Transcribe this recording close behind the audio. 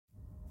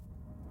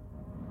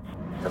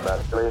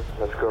Charlie,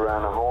 let's go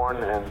around the horn,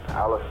 and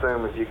I'll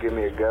assume if you give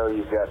me a go,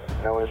 you've got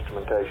no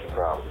instrumentation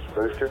problems.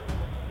 Booster,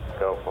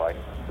 go flight.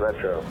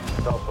 Retro,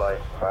 go flight.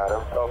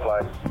 Fido, go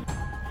flight.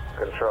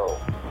 Control,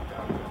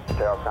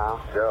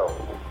 Telcom, go.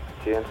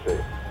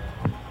 GNC,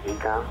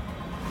 Ecom,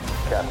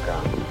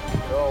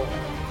 Capcom, go.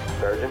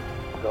 Surgeon,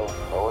 go.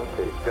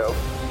 ONC, go.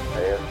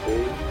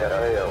 ASD,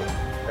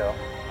 FAO, go.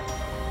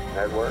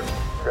 Network,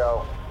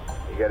 go.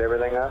 You got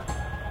everything up?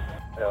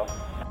 Go.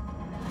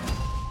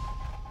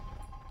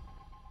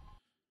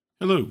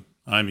 Hello,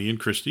 I'm Ian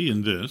Christie,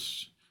 and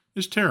this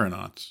is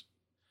Terranauts.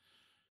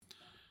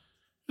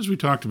 As we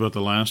talked about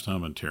the last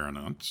time on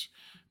Terranauts,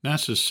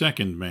 NASA's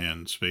second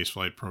manned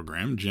spaceflight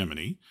program,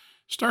 Gemini,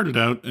 started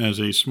out as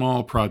a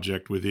small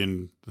project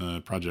within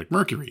Project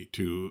Mercury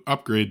to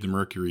upgrade the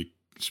Mercury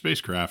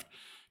spacecraft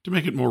to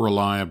make it more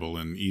reliable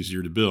and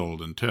easier to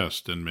build and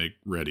test and make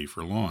ready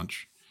for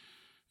launch.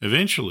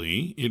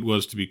 Eventually, it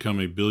was to become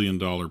a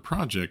billion-dollar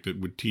project that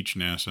would teach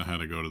NASA how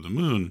to go to the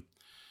moon.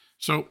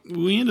 So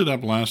we ended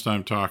up last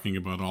time talking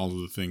about all of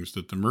the things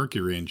that the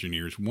Mercury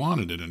engineers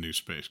wanted in a new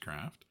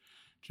spacecraft.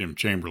 Jim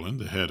Chamberlain,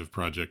 the head of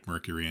Project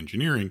Mercury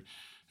Engineering,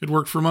 had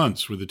worked for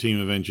months with a team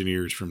of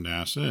engineers from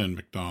NASA and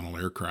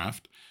McDonnell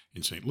Aircraft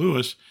in St.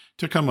 Louis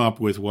to come up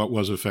with what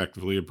was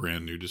effectively a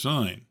brand new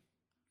design.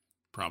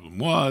 Problem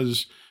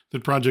was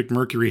that Project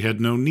Mercury had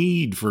no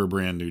need for a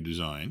brand new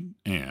design,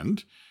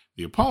 and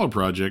the Apollo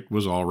project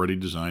was already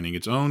designing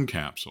its own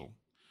capsule.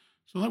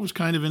 So that was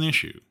kind of an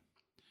issue.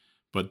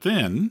 But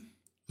then,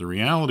 the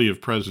reality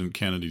of President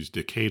Kennedy's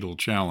decadal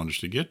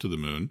challenge to get to the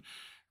moon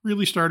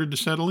really started to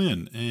settle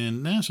in,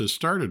 and NASA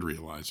started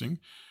realizing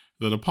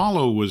that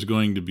Apollo was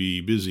going to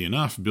be busy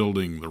enough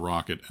building the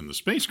rocket and the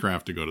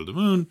spacecraft to go to the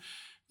moon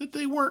that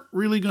they weren't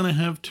really going to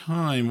have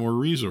time or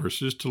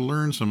resources to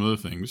learn some of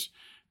the things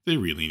they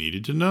really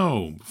needed to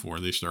know before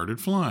they started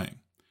flying.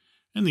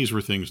 And these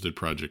were things that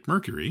Project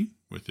Mercury,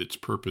 with its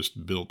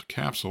purpose-built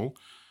capsule,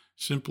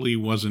 simply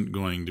wasn't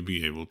going to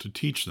be able to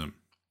teach them.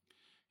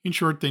 In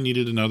short, they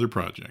needed another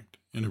project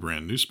and a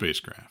brand new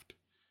spacecraft.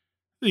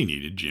 They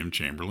needed Jim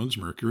Chamberlain's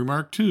Mercury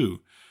Mark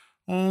II,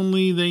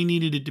 only they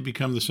needed it to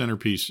become the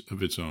centerpiece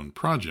of its own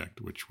project,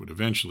 which would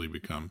eventually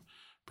become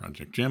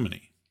Project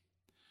Gemini.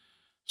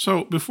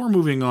 So, before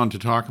moving on to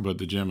talk about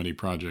the Gemini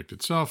project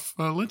itself,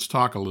 let's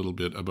talk a little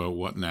bit about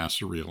what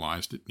NASA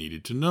realized it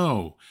needed to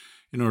know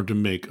in order to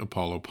make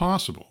Apollo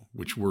possible,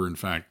 which were in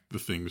fact the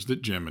things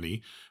that Gemini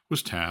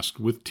was tasked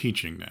with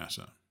teaching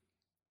NASA.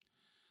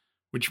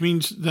 Which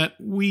means that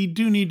we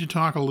do need to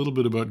talk a little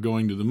bit about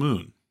going to the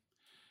moon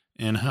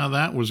and how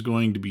that was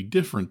going to be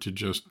different to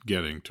just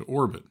getting to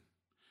orbit.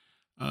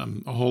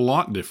 A whole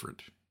lot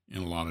different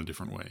in a lot of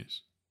different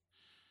ways.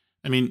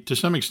 I mean, to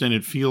some extent,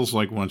 it feels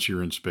like once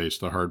you're in space,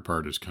 the hard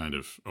part is kind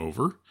of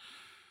over.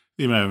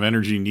 The amount of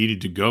energy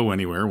needed to go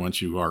anywhere once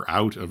you are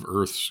out of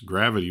Earth's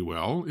gravity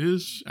well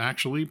is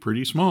actually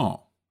pretty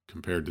small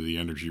compared to the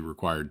energy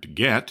required to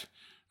get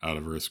out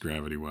of Earth's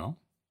gravity well.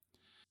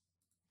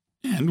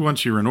 And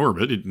once you're in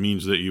orbit, it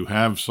means that you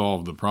have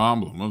solved the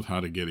problem of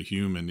how to get a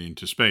human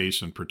into space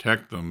and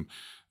protect them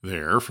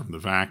there from the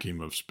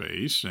vacuum of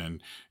space,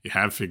 and you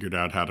have figured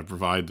out how to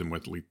provide them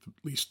with at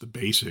least the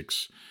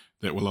basics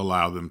that will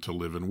allow them to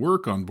live and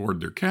work on board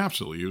their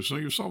capsule. So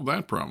you've solved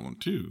that problem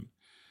too.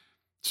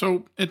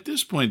 So at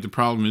this point, the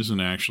problem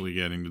isn't actually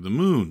getting to the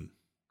moon.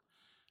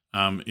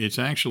 It's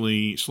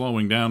actually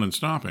slowing down and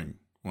stopping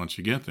once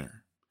you get there.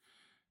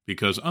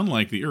 Because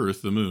unlike the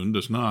Earth, the moon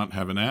does not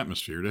have an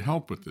atmosphere to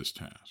help with this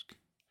task.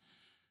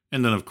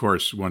 And then, of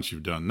course, once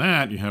you've done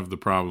that, you have the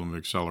problem of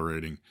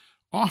accelerating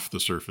off the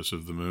surface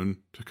of the moon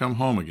to come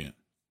home again.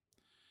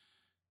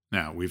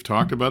 Now, we've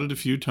talked about it a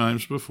few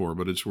times before,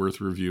 but it's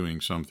worth reviewing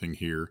something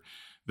here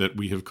that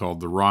we have called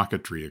the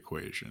rocketry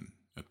equation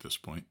at this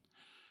point.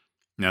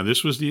 Now,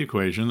 this was the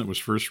equation that was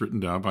first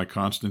written down by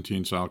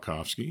Konstantin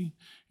Tsiolkovsky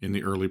in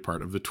the early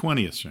part of the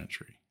 20th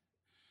century.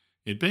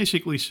 It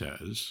basically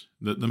says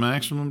that the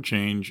maximum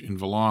change in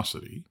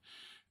velocity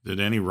that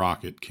any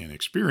rocket can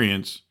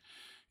experience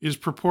is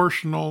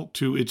proportional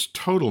to its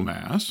total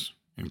mass,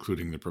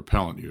 including the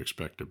propellant you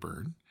expect to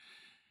burn,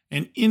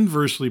 and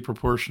inversely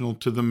proportional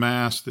to the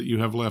mass that you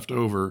have left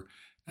over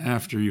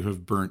after you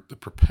have burnt the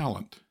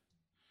propellant.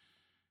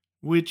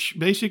 Which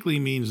basically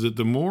means that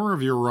the more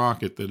of your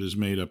rocket that is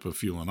made up of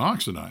fuel and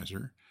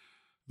oxidizer,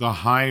 the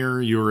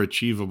higher your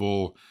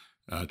achievable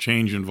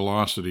change in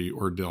velocity,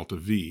 or delta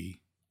V,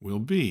 will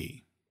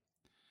be.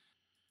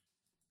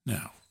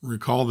 Now,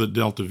 recall that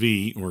delta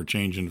V, or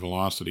change in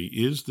velocity,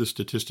 is the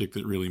statistic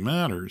that really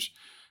matters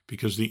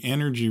because the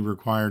energy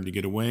required to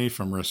get away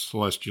from a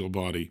celestial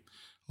body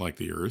like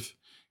the Earth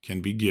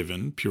can be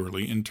given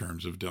purely in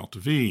terms of delta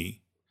V.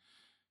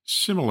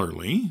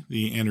 Similarly,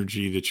 the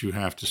energy that you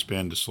have to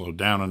spend to slow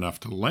down enough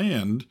to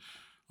land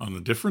on a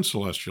different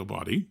celestial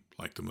body,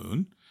 like the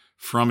moon,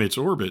 from its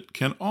orbit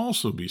can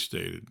also be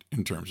stated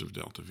in terms of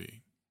delta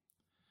V.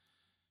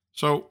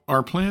 So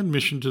our planned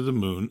mission to the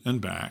moon and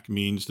back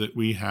means that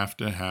we have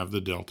to have the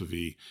delta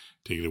V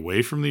to get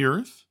away from the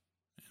Earth,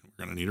 and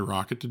we're going to need a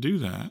rocket to do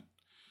that.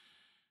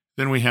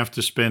 Then we have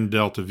to spend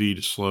delta V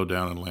to slow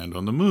down and land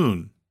on the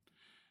moon.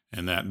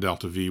 And that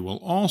delta V will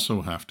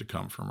also have to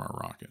come from our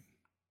rocket.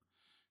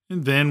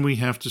 And then we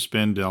have to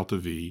spend delta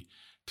V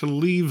to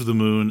leave the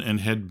moon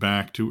and head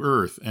back to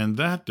Earth. And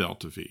that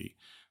delta V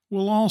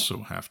will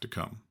also have to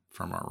come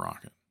from our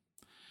rocket.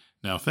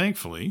 Now,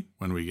 thankfully,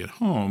 when we get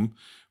home,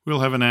 we'll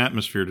have an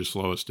atmosphere to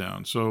slow us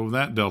down, so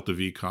that delta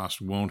V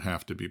cost won't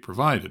have to be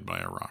provided by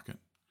our rocket.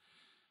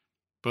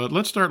 But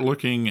let's start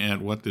looking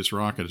at what this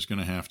rocket is going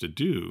to have to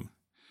do.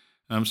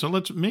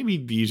 Maybe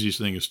the easiest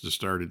thing is to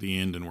start at the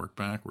end and work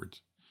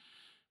backwards.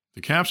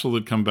 The capsule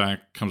that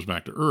comes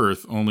back to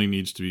Earth only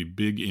needs to be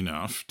big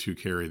enough to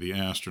carry the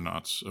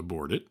astronauts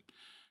aboard it.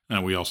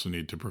 Now, we also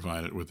need to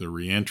provide it with a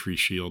re-entry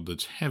shield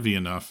that's heavy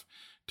enough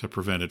to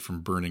prevent it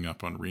from burning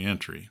up on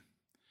re-entry.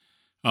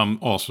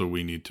 Also,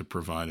 we need to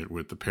provide it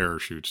with the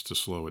parachutes to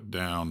slow it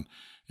down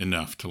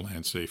enough to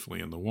land safely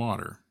in the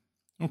water.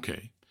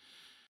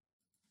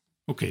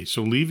 Okay,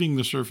 so leaving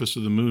the surface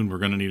of the moon, we're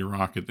going to need a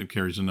rocket that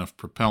carries enough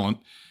propellant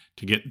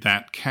to get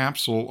that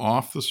capsule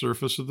off the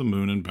surface of the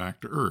moon and back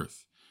to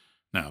Earth.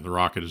 Now, the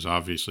rocket is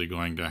obviously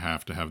going to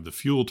have the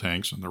fuel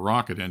tanks and the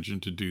rocket engine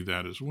to do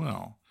that as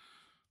well.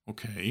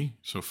 Okay,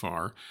 so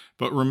far.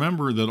 But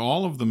remember that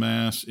all of the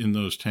mass in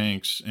those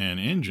tanks and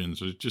engines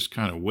is just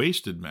kind of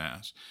wasted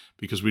mass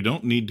because we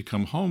don't need to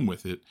come home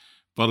with it,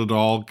 but it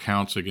all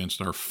counts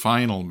against our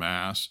final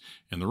mass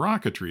in the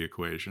rocketry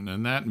equation.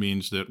 And that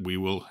means that we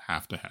will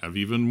have to have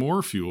even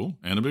more fuel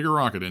and a bigger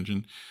rocket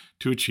engine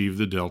to achieve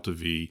the delta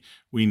V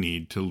we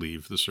need to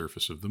leave the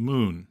surface of the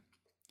moon.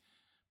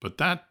 But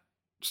that's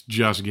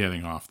just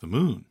getting off the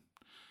moon.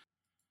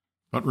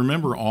 But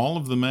remember, all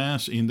of the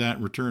mass in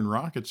that return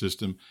rocket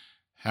system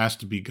has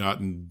to be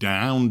gotten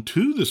down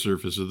to the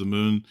surface of the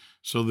moon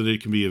so that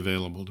it can be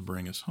available to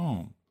bring us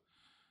home.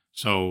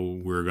 So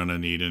we're going to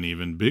need an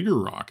even bigger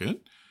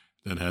rocket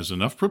that has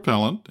enough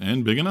propellant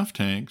and big enough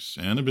tanks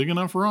and a big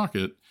enough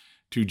rocket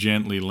to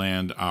gently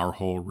land our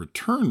whole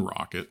return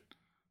rocket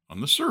on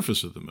the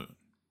surface of the moon.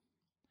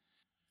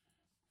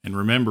 And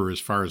remember, as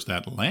far as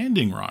that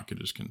landing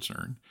rocket is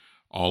concerned,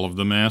 all of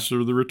the mass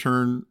of the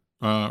return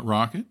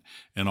rocket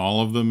and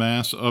all of the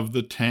mass of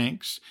the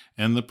tanks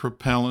and the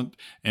propellant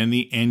and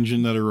the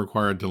engine that are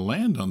required to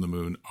land on the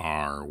moon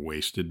are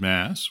wasted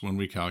mass when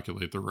we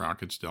calculate the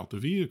rocket's delta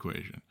V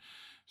equation.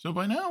 So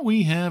by now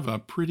we have a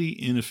pretty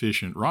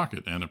inefficient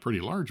rocket, and a pretty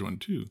large one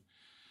too.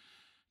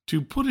 To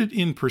put it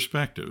in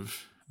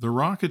perspective, the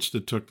rockets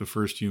that took the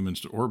first humans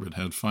to orbit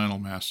had final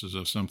masses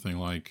of something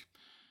like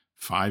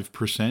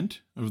 5%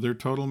 of their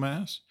total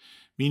mass,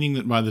 meaning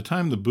that by the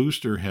time the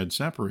booster had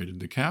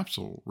separated, the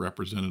capsule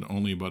represented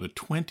only about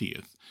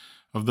 1/20th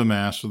of the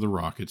mass of the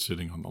rocket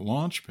sitting on the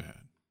launch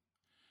pad.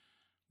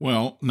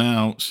 Well,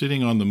 now,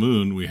 sitting on the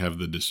moon, we have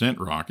the descent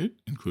rocket,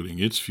 including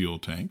its fuel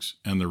tanks,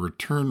 and the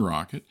return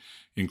rocket,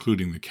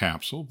 including the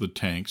capsule, the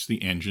tanks,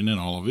 the engine, and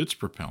all of its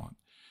propellant.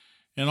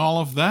 And all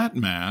of that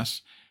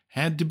mass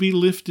had to be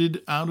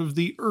lifted out of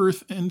the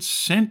Earth and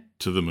sent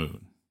to the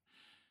moon,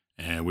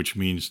 which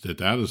means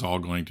that is all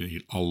going to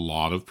need a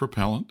lot of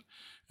propellant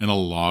and a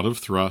lot of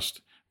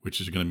thrust, which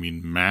is going to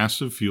mean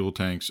massive fuel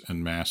tanks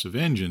and massive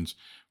engines,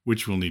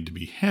 which will need to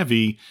be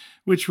heavy,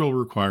 which will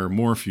require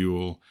more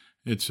fuel,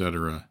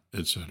 etc.,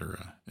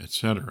 etc.,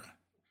 etc.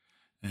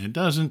 And it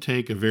doesn't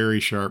take a very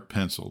sharp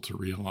pencil to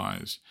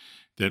realize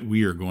that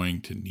we are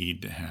going to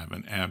need to have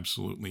an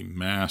absolutely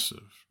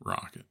massive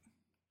rocket.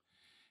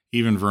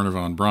 Even Wernher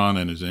von Braun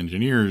and his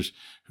engineers,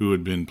 who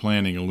had been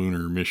planning a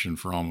lunar mission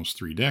for almost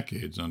 3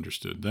 decades,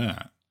 understood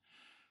that.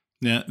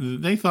 Now,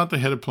 they thought they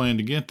had a plan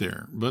to get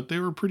there, but they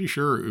were pretty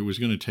sure it was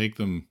going to take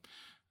them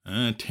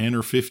 10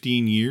 or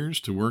 15 years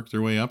to work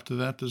their way up to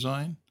that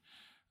design.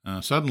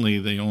 Suddenly,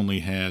 they only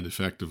had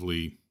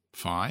effectively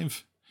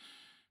 5,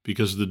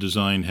 because the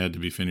design had to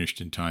be finished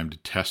in time to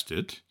test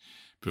it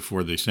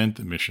before they sent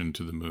the mission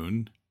to the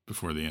moon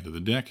before the end of the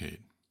decade.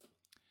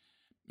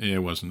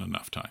 It wasn't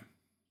enough time.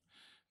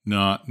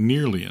 Not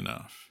nearly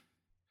enough.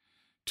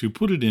 To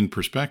put it in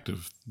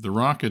perspective, the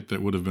rocket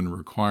that would have been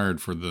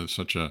required for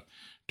such a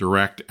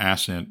direct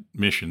ascent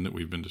mission that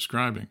we've been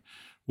describing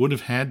would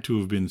have had to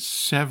have been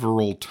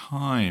several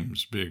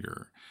times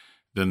bigger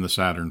than the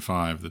Saturn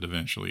V that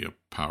eventually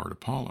powered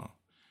Apollo.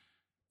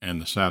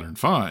 And the Saturn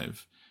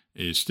V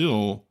is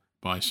still,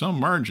 by some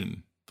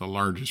margin, the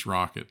largest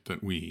rocket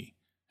that we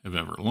have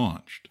ever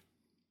launched.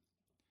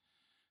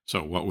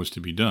 So what was to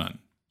be done?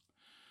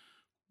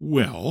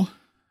 Well,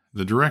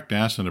 the direct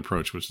ascent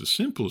approach was the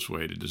simplest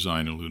way to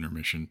design a lunar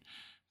mission,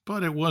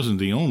 but it wasn't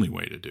the only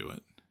way to do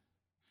it.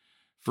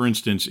 For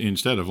instance,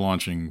 instead of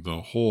launching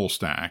the whole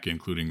stack,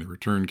 including the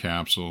return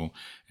capsule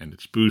and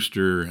its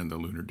booster and the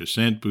lunar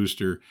descent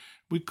booster,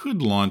 we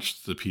could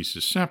launch the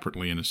pieces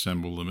separately and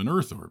assemble them in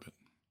Earth orbit.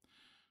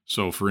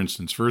 So, for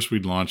instance, first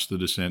we'd launch the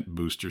descent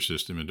booster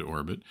system into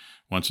orbit.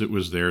 Once it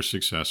was there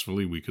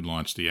successfully, we could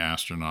launch the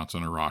astronauts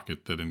on a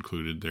rocket that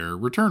included their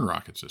return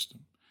rocket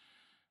system.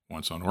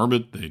 Once on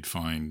orbit, they'd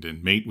find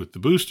and mate with the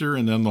booster,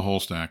 and then the whole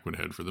stack would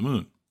head for the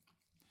moon.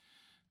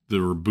 The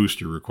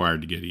booster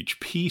required to get each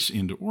piece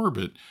into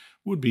orbit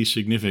would be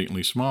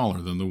significantly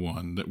smaller than the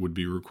one that would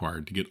be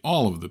required to get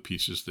all of the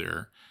pieces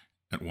there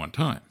at one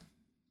time.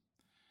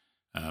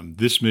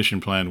 This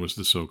mission plan was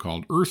the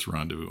so-called Earth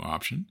Rendezvous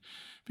option,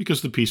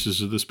 because the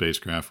pieces of the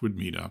spacecraft would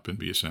meet up and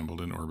be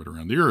assembled in orbit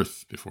around the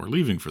Earth before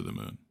leaving for the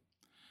Moon.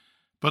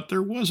 But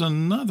there was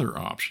another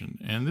option,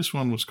 and this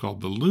one was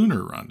called the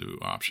Lunar Rendezvous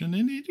option,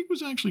 and it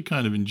was actually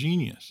kind of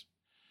ingenious.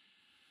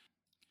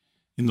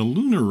 In the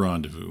Lunar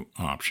Rendezvous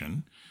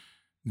option,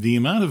 the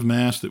amount of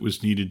mass that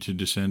was needed to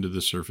descend to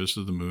the surface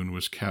of the Moon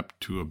was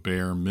kept to a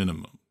bare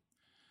minimum.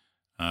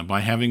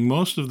 By having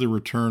most of the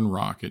return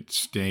rocket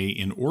stay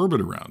in orbit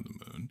around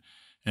the Moon,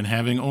 and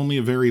having only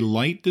a very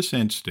light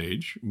descent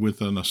stage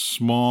with a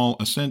small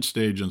ascent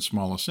stage and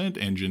small ascent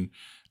engine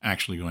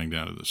actually going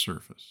down to the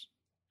surface.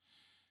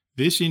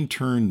 This in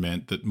turn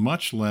meant that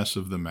much less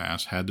of the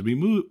mass had to be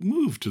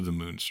moved to the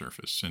Moon's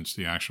surface, since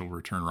the actual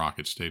return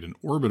rocket stayed in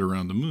orbit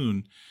around the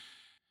Moon.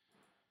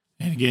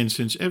 And again,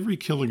 since every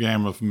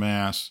kilogram of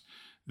mass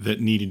that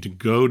needed to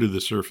go to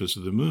the surface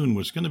of the Moon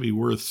was going to be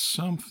worth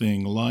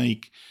something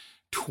like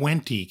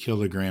 20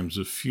 kilograms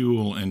of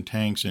fuel and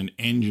tanks and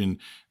engine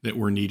that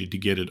were needed to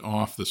get it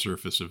off the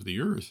surface of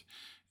the Earth,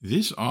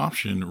 this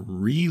option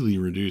really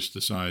reduced the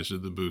size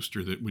of the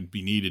booster that would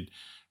be needed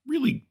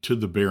really to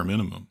the bare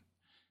minimum.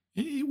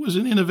 It was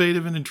an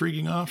innovative and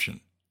intriguing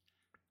option,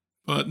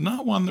 but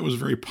not one that was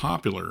very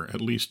popular,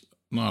 at least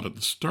not at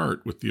the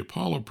start with the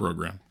Apollo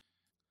program.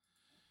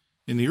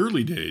 In the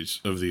early days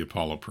of the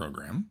Apollo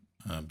program,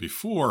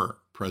 before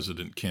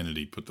President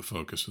Kennedy put the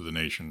focus of the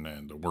nation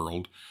and the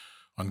world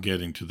on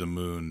getting to the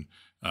Moon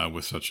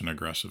with such an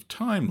aggressive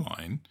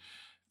timeline,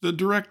 the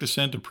direct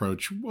ascent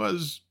approach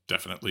was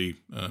definitely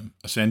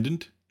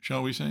ascendant,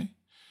 shall we say.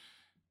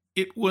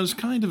 It was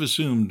kind of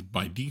assumed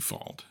by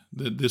default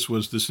that this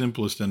was the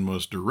simplest and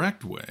most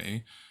direct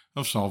way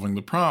of solving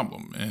the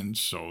problem, and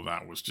so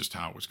that was just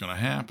how it was going to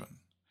happen.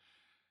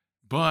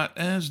 But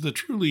as the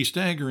truly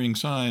staggering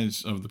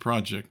size of the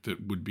project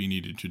that would be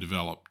needed to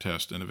develop,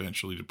 test, and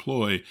eventually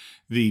deploy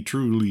the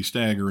truly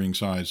staggering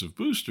size of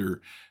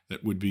booster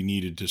that would be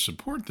needed to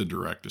support the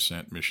direct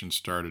ascent mission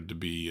started to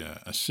be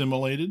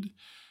assimilated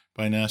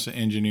by NASA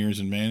engineers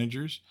and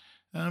managers,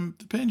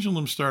 the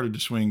pendulum started to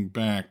swing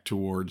back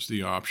towards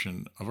the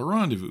option of a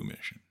rendezvous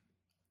mission.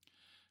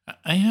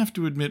 I have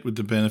to admit, with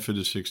the benefit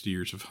of 60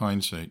 years of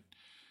hindsight,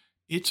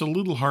 it's a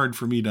little hard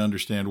for me to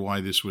understand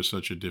why this was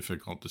such a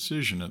difficult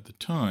decision at the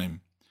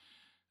time.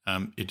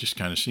 It just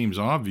kind of seems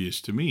obvious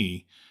to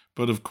me,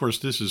 but of course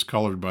this is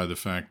colored by the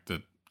fact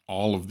that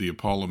all of the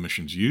Apollo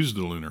missions used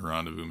the lunar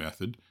rendezvous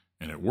method,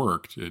 and it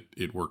worked.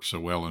 It worked so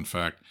well, in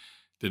fact,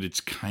 that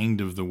it's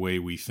kind of the way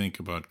we think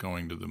about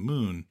going to the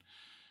Moon.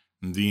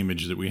 And the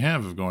image that we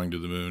have of going to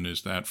the Moon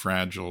is that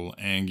fragile,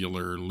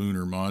 angular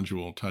lunar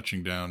module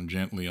touching down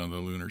gently on the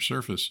lunar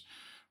surface,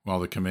 while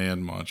the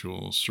command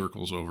module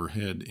circles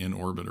overhead in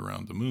orbit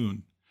around the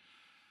Moon.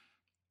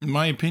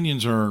 My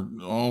opinions are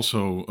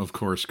also, of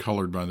course,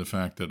 colored by the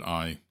fact that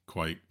I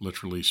quite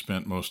literally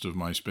spent most of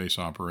my space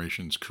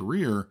operations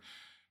career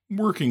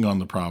working on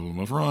the problem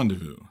of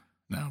rendezvous.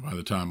 Now, by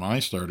the time I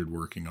started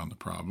working on the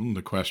problem,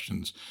 the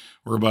questions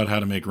were about how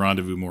to make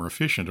rendezvous more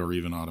efficient or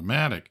even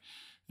automatic,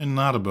 and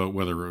not about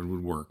whether it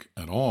would work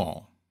at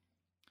all.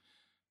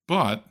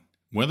 But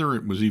whether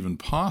it was even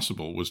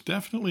possible was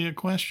definitely a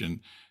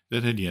question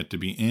that had yet to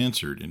be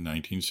answered in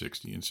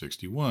 1960 and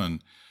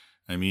 61.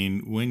 I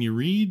mean, when you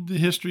read the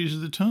histories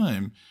of the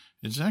time,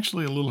 it's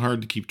actually a little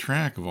hard to keep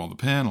track of all the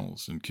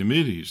panels and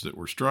committees that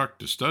were struck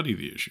to study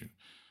the issue.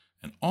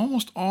 And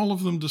almost all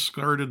of them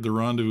discarded the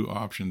rendezvous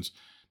options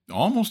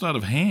almost out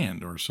of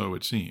hand, or so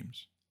it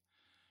seems.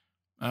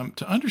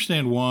 To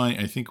understand why,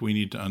 I think we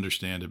need to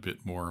understand a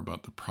bit more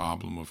about the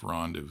problem of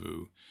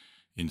rendezvous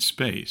in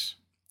space.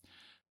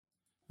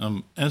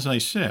 As I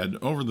said,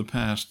 over the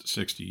past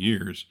 60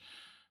 years,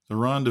 the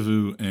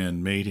rendezvous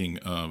and mating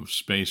of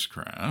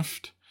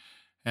spacecraft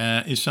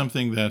is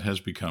something that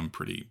has become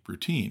pretty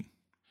routine.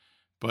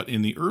 But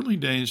in the early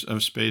days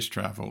of space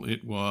travel,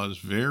 it was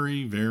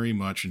very, very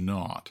much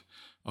not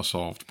a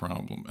solved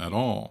problem at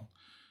all.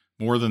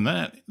 More than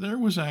that, there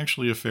was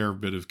actually a fair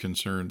bit of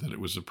concern that it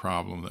was a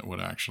problem that would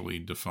actually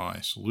defy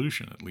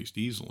solution, at least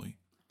easily.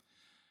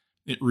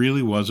 It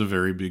really was a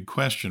very big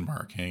question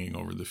mark hanging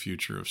over the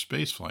future of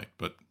spaceflight,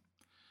 but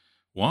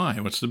why?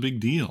 What's the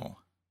big deal?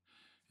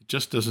 It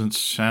just doesn't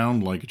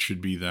sound like it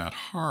should be that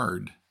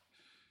hard.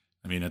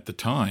 I mean, at the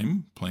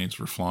time, planes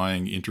were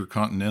flying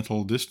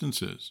intercontinental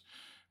distances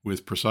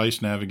with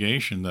precise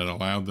navigation that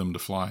allowed them to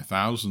fly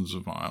thousands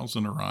of miles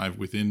and arrive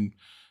within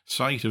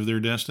sight of their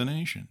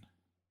destination.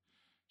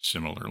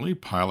 Similarly,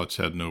 pilots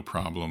had no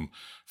problem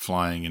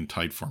flying in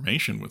tight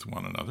formation with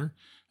one another.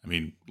 I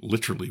mean,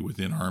 literally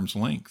within arm's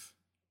length.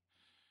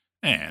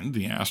 And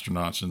the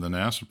astronauts in the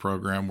NASA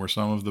program were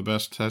some of the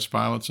best test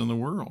pilots in the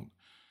world.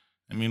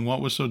 I mean, what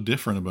was so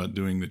different about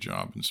doing the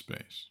job in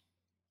space?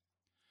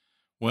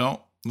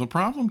 Well, the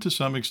problem to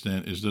some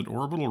extent is that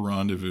orbital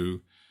rendezvous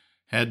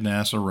had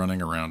NASA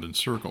running around in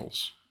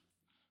circles.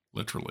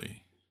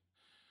 Literally.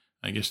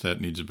 I guess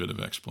that needs a bit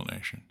of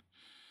explanation.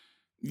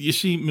 You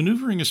see,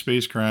 maneuvering a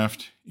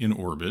spacecraft in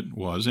orbit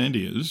was and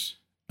is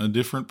a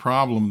different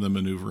problem than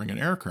maneuvering an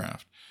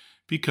aircraft,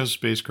 because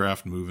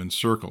spacecraft move in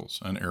circles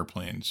and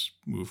airplanes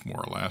move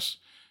more or less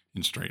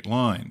in straight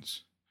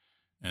lines.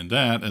 And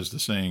that, as the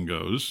saying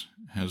goes,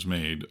 has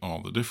made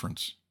all the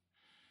difference.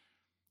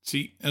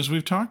 See, as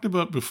we've talked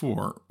about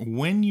before,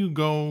 when you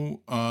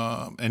go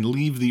and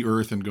leave the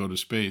Earth and go to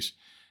space,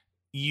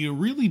 you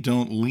really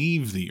don't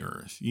leave the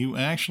Earth. You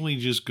actually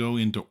just go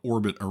into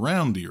orbit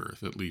around the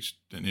Earth, at least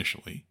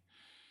initially.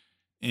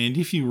 And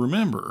if you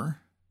remember,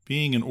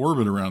 being in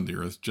orbit around the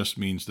Earth just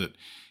means that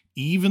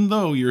even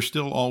though you're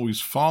still always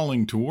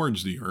falling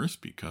towards the Earth,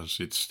 because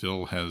it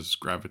still has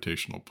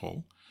gravitational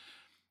pull,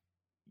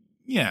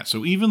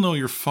 so even though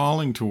you're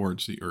falling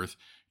towards the Earth,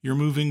 you're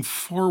moving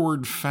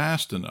forward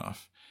fast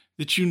enough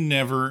that you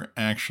never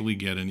actually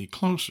get any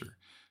closer.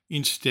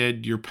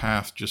 Instead, your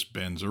path just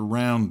bends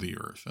around the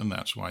Earth, and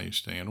that's why you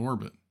stay in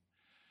orbit.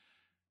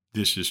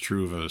 This is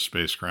true of a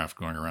spacecraft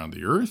going around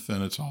the Earth,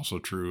 and it's also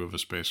true of a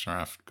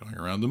spacecraft going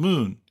around the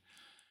Moon.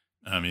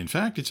 In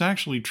fact, it's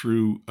actually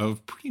true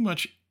of pretty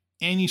much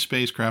any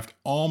spacecraft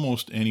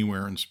almost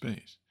anywhere in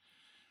space.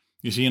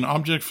 You see, an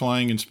object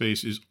flying in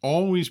space is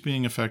always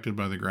being affected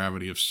by the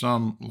gravity of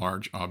some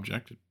large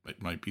object.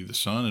 It might be the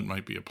sun, it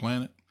might be a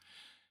planet.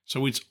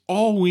 So it's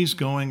always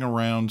going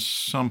around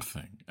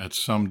something at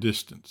some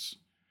distance.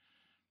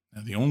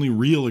 Now, the only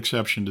real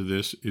exception to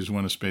this is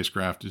when a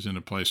spacecraft is in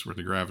a place where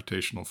the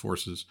gravitational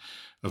forces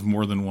of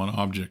more than one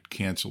object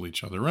cancel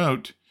each other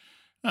out.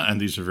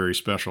 And these are very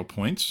special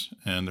points,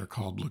 and they're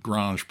called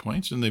Lagrange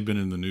points, and they've been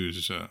in the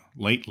news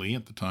lately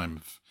at the time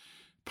of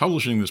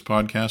publishing this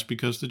podcast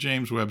because the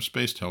James Webb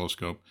Space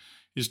Telescope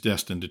is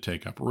destined to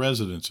take up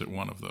residence at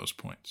one of those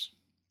points.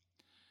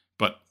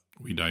 But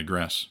we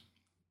digress.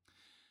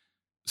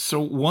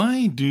 So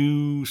why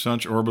do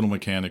such orbital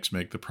mechanics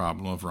make the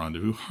problem of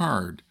rendezvous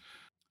hard?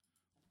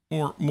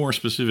 Or more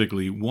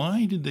specifically,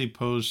 why did they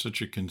pose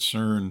such a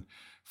concern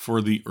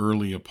for the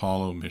early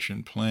Apollo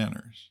mission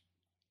planners?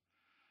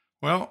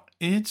 Well,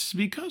 it's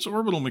because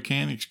orbital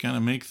mechanics kind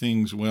of make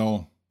things,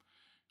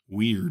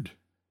 weird.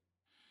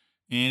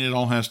 And it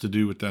all has to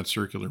do with that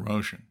circular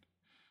motion.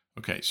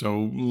 Okay,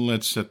 so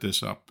let's set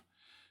this up.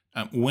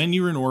 When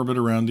you're in orbit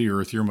around the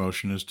Earth, your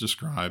motion is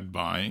described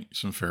by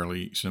some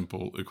fairly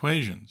simple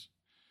equations.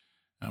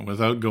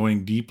 Without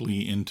going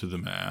deeply into the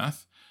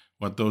math,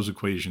 what those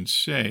equations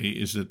say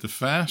is that the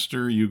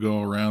faster you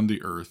go around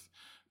the Earth,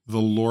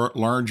 the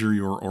larger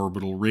your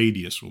orbital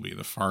radius will be,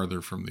 the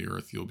farther from the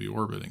Earth you'll be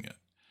orbiting it.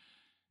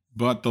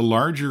 But the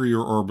larger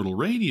your orbital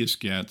radius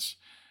gets,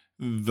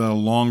 the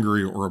longer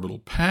your orbital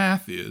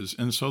path is,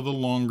 and so the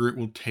longer it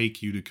will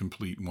take you to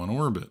complete one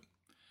orbit.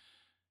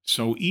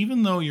 So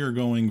even though you're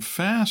going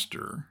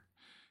faster,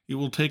 it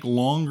will take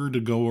longer to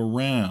go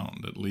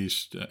around, at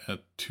least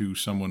to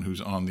someone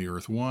who's on the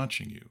Earth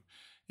watching you.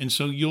 And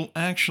so you'll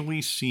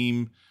actually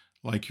seem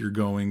like you're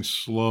going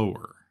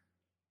slower.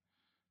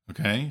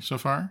 Okay, so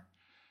far?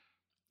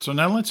 So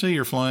now let's say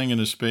you're flying in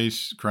a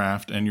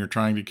spacecraft and you're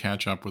trying to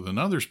catch up with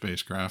another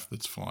spacecraft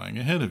that's flying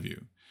ahead of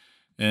you.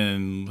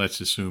 And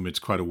let's assume it's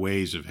quite a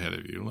ways ahead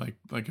of you,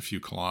 like a few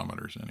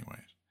kilometers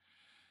anyways.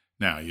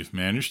 Now, you've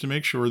managed to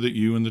make sure that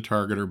you and the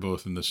target are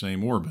both in the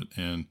same orbit,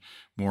 and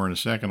more in a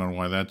second on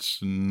why that's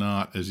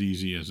not as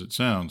easy as it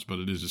sounds, but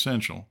it is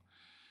essential.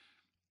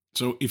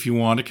 So if you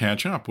want to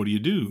catch up, what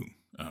do?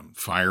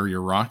 Fire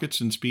your rockets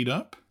and speed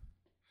up?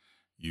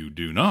 You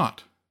do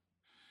not.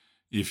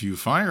 If you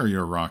fire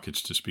your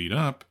rockets to speed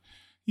up,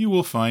 you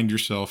will find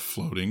yourself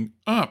floating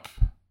up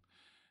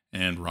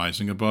and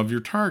rising above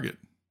your target.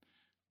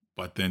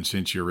 But then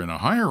since you're in a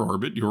higher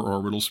orbit, your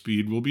orbital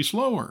speed will be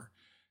slower,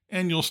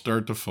 and you'll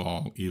start to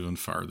fall even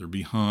farther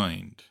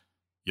behind.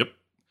 Yep,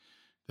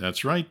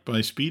 that's right.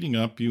 By speeding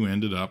up, you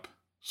ended up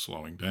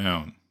slowing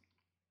down.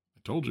 I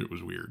told you it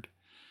was weird.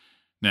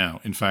 Now,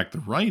 in fact, the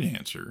right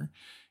answer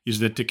is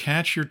that to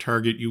catch your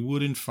target, you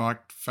would in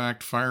fact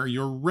fire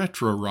your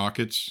retro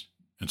rockets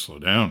and slow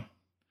down.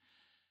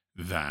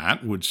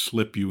 That would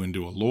slip you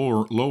into a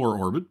lower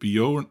orbit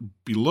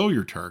below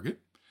your target,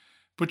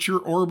 but your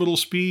orbital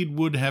speed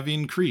would have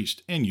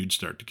increased and you'd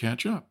start to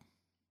catch up.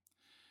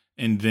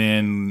 And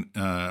then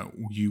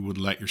you would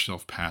let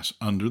yourself pass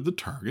under the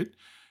target,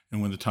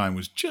 and when the time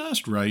was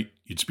just right,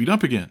 you'd speed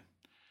up again.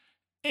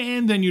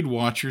 And then you'd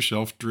watch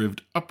yourself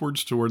drift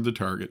upwards toward the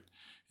target,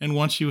 and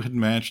once you had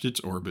matched its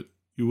orbit,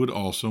 you would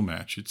also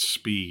match its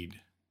speed.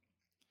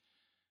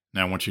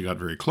 Now, once you got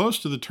very close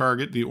to the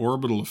target, the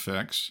orbital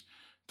effects,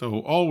 though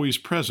always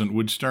present,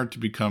 would start to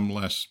become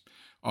less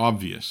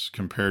obvious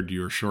compared to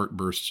your short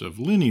bursts of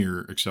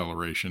linear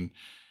acceleration,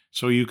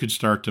 so you could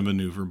start to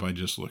maneuver by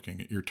just looking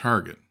at your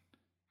target.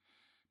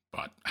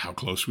 But how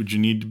close would you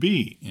need to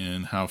be,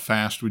 and how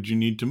fast would you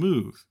need to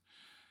move?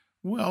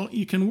 Well,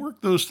 you can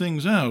work those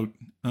things out,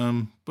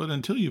 but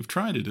until you've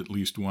tried it at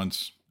least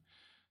once,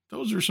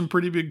 those are some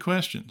pretty big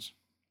questions.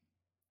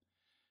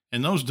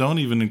 And those don't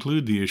even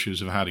include the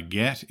issues of how to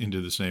get into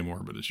the same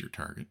orbit as your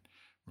target.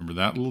 Remember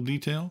that little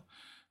detail?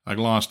 I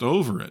glossed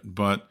over it,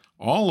 but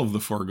all of the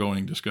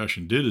foregoing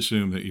discussion did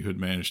assume that you had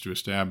managed to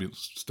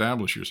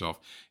establish yourself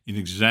in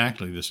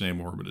exactly the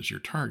same orbit as your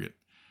target.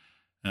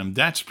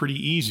 That's pretty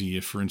easy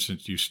if, for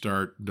instance, you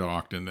start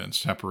docked and then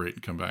separate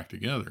and come back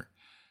together.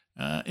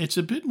 It's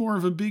a bit more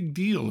of a big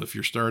deal if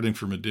you're starting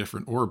from a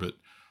different orbit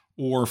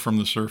or from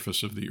the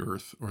surface of the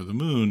Earth or the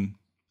Moon.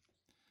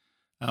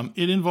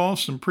 It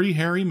involves some pretty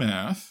hairy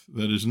math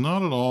that is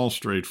not at all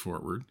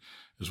straightforward,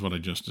 as what I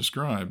just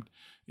described.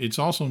 It's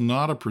also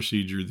not a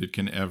procedure that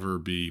can ever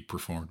be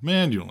performed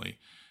manually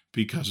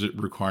because it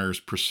requires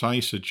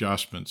precise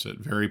adjustments at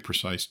very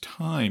precise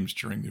times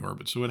during the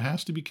orbit, so it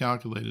has to be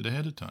calculated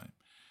ahead of time.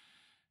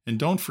 And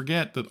don't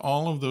forget that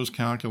all of those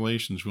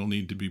calculations will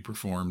need to be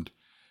performed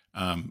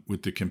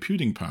with the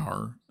computing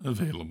power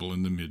available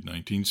in the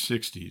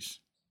mid-1960s.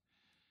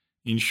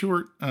 In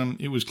short,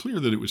 it was clear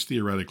that it was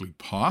theoretically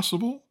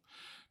possible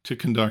to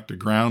conduct a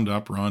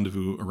ground-up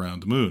rendezvous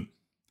around the Moon.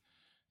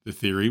 The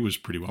theory was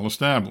pretty well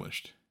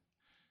established.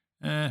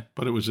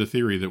 But it was a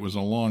theory that was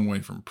a long way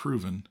from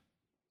proven,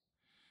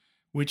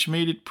 which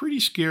made it pretty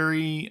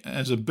scary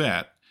as a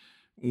bet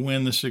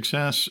when the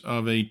success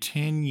of a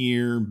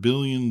 10-year,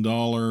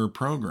 billion-dollar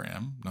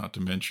program, not to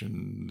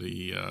mention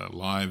the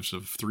lives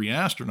of 3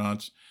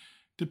 astronauts,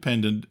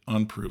 depended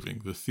on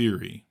proving the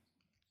theory.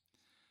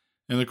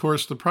 And of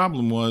course, the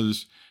problem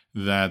was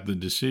that the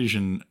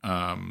decision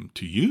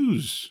to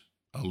use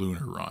a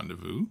lunar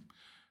rendezvous,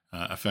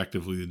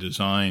 effectively the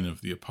design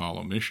of the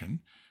Apollo mission,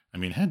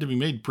 had to be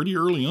made pretty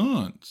early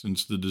on,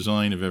 since the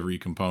design of every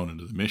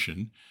component of the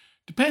mission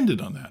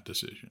depended on that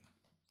decision.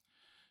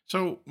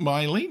 So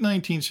by late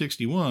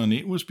 1961,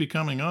 it was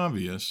becoming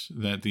obvious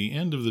that the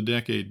end of the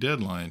decade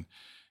deadline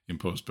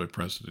imposed by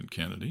President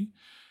Kennedy,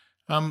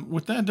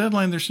 with that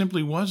deadline, there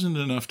simply wasn't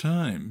enough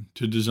time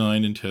to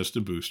design and test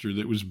a booster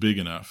that was big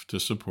enough to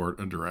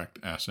support a direct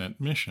ascent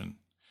mission.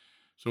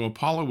 So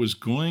Apollo was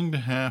going to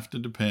have to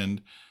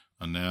depend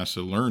on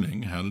NASA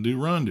learning how to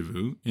do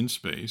rendezvous in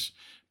space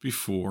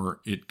before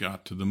it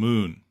got to the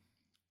Moon.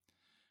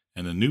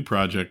 And a new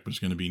project was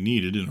going to be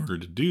needed in order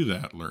to do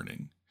that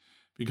learning,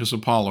 because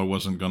Apollo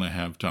wasn't going to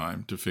have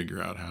time to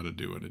figure out how to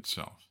do it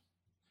itself.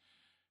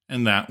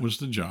 And that was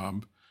the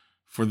job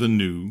for the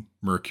new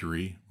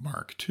Mercury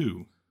Mark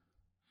II.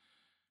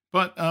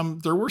 But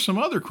there were some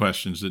other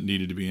questions that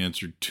needed to be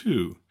answered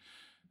too,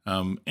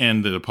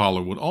 and that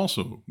Apollo would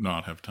also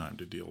not have time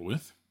to deal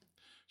with.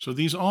 So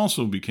these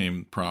also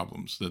became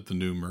problems that the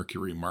new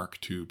Mercury Mark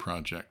II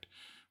project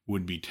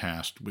would be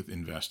tasked with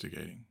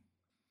investigating.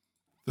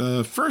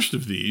 The first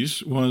of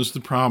these was the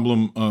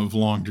problem of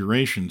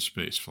long-duration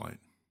spaceflight.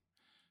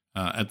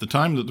 At the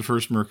time that the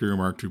first Mercury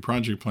Mark II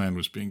project plan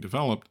was being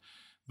developed,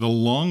 the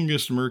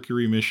longest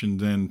Mercury mission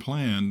then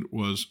planned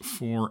was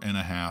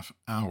 4.5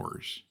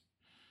 hours.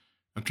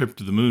 A trip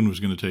to the Moon was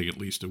going to take at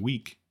least a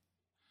week.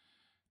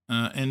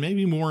 And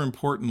maybe more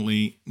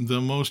importantly,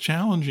 the most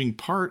challenging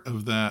part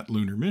of that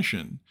lunar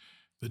mission,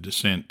 the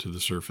descent to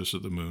the surface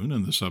of the Moon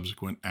and the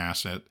subsequent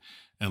ascent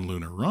and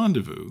lunar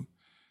rendezvous,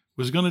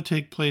 was going to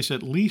take place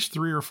at least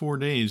 3 or 4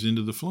 days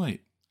into the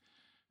flight.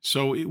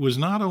 So it was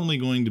not only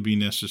going to be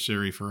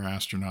necessary for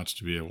astronauts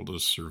to be able to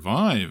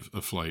survive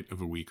a flight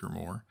of a week or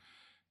more,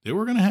 they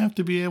were going to have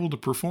to be able to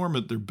perform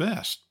at their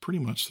best pretty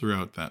much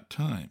throughout that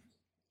time.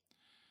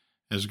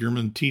 As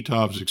German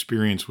Titov's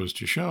experience was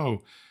to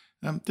show,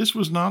 this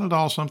was not at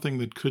all something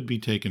that could be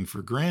taken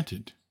for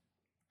granted.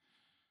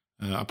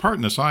 Apart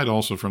and aside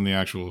also from the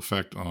actual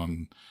effect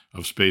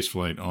of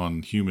spaceflight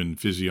on human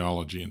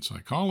physiology and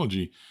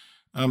psychology,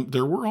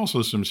 there were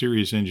also some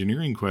serious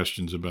engineering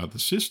questions about the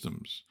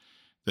systems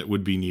that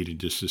would be needed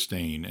to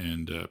sustain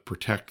and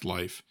protect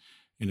life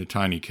in a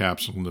tiny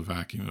capsule in the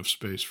vacuum of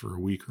space for a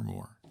week or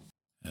more.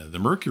 The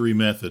Mercury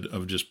method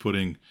of just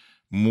putting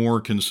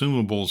more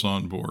consumables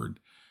on board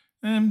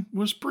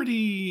was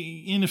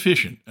pretty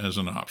inefficient as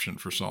an option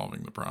for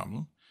solving the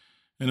problem.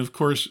 And of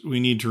course, we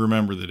need to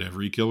remember that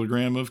every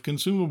kilogram of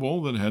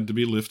consumable that had to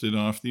be lifted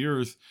off the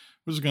Earth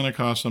was going to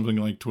cost something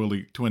like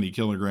 20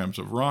 kilograms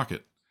of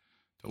rocket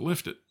to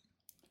lift it.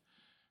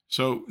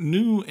 So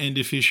new and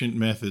efficient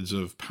methods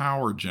of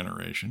power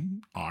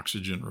generation,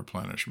 oxygen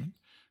replenishment,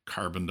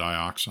 carbon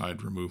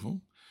dioxide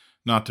removal,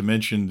 not to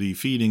mention the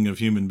feeding of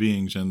human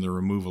beings and the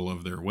removal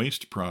of their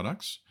waste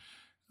products,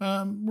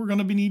 were going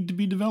to need to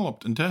be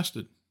developed and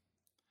tested.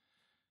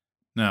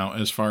 Now,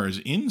 as far as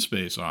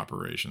in-space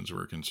operations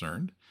were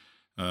concerned,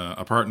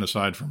 apart and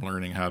aside from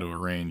learning how to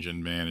arrange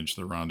and manage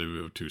the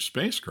Rendezvous 2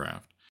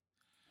 spacecraft,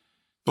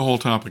 the whole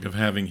topic of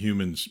having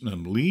humans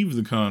leave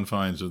the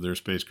confines of their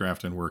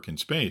spacecraft and work in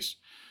space,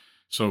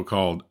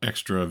 so-called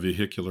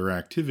extravehicular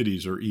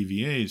activities or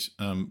EVAs,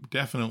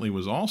 definitely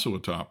was also a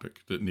topic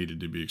that needed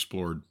to be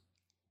explored,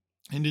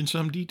 and in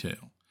some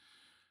detail.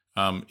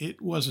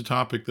 It was a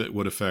topic that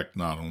would affect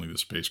not only the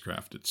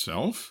spacecraft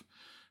itself,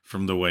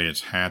 from the way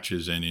its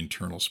hatches and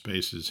internal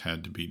spaces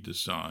had to be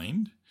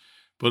designed,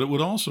 but it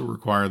would also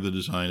require the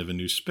design of a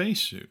new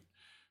spacesuit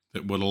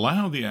that would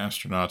allow the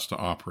astronauts to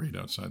operate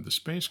outside the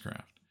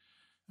spacecraft.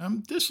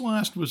 This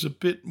last was a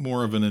bit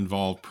more of an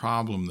involved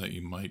problem than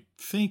you might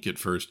think at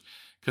first,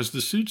 because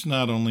the suits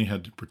not only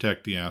had to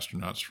protect the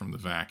astronauts from the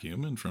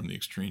vacuum and from the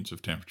extremes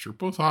of temperature,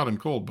 both hot and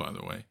cold, by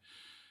the way,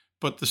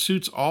 but the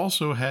suits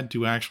also had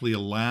to actually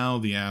allow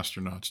the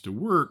astronauts to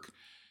work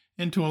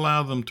and to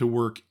allow them to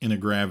work in a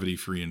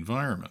gravity-free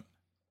environment.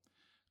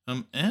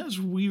 As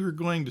we were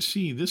going to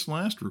see, this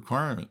last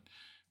requirement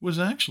was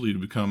actually to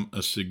become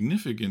a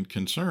significant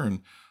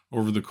concern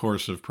over the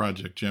course of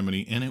Project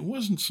Gemini, and it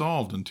wasn't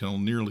solved until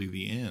nearly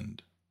the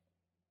end.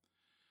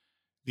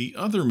 The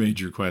other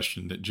major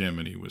question that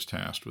Gemini was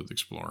tasked with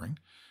exploring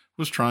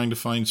was trying to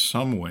find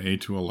some way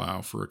to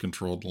allow for a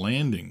controlled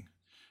landing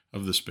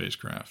of the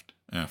spacecraft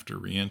after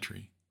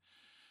re-entry.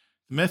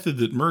 The method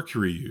that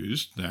Mercury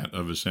used, that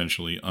of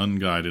essentially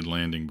unguided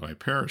landing by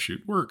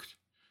parachute, worked.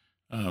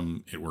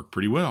 It worked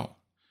pretty well.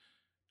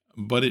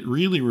 But it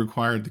really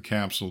required the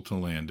capsule to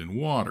land in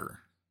water,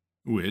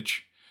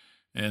 which,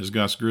 as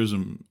Gus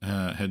Grissom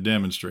had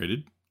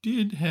demonstrated,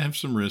 did have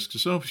some risks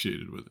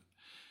associated with it.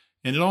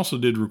 And it also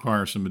did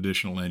require some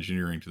additional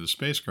engineering to the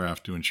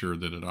spacecraft to ensure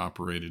that it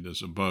operated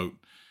as a boat,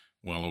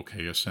 well,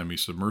 okay, a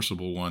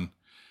semi-submersible one,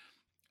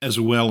 as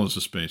well as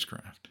a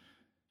spacecraft.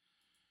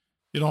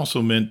 It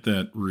also meant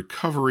that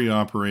recovery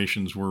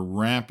operations were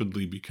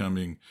rapidly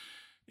becoming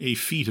a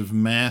feat of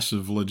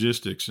massive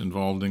logistics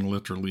involving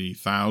literally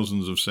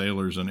thousands of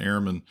sailors and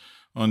airmen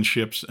on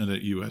ships and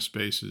at U.S.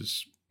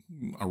 bases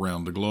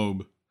around the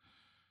globe.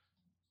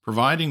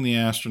 Providing the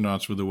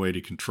astronauts with a way to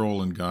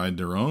control and guide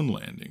their own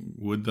landing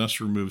would thus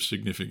remove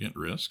significant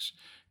risks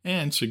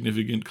and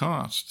significant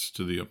costs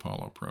to the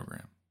Apollo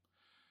program.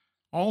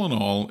 All in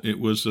all,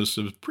 it was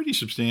a pretty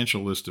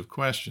substantial list of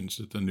questions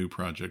that the new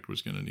project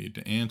was going to need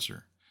to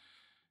answer.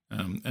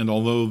 And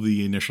although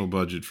the initial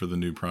budget for the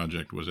new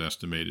project was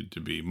estimated to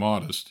be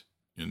modest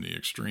in the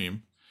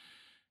extreme,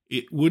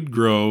 it would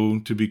grow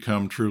to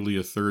become truly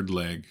a third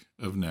leg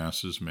of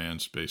NASA's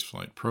manned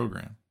spaceflight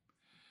program.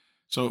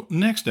 So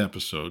next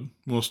episode,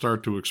 we'll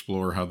start to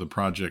explore how the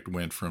project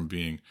went from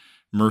being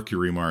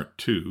Mercury Mart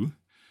 2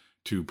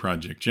 to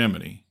Project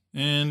Gemini,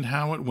 and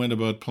how it went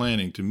about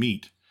planning to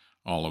meet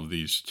all of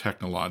these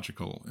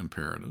technological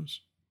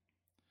imperatives.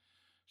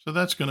 So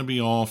that's going to be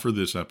all for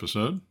this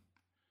episode.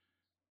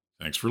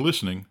 Thanks for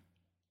listening,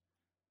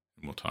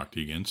 and we'll talk to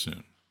you again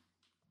soon.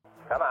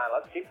 Come on,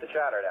 let's keep the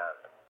chatter down.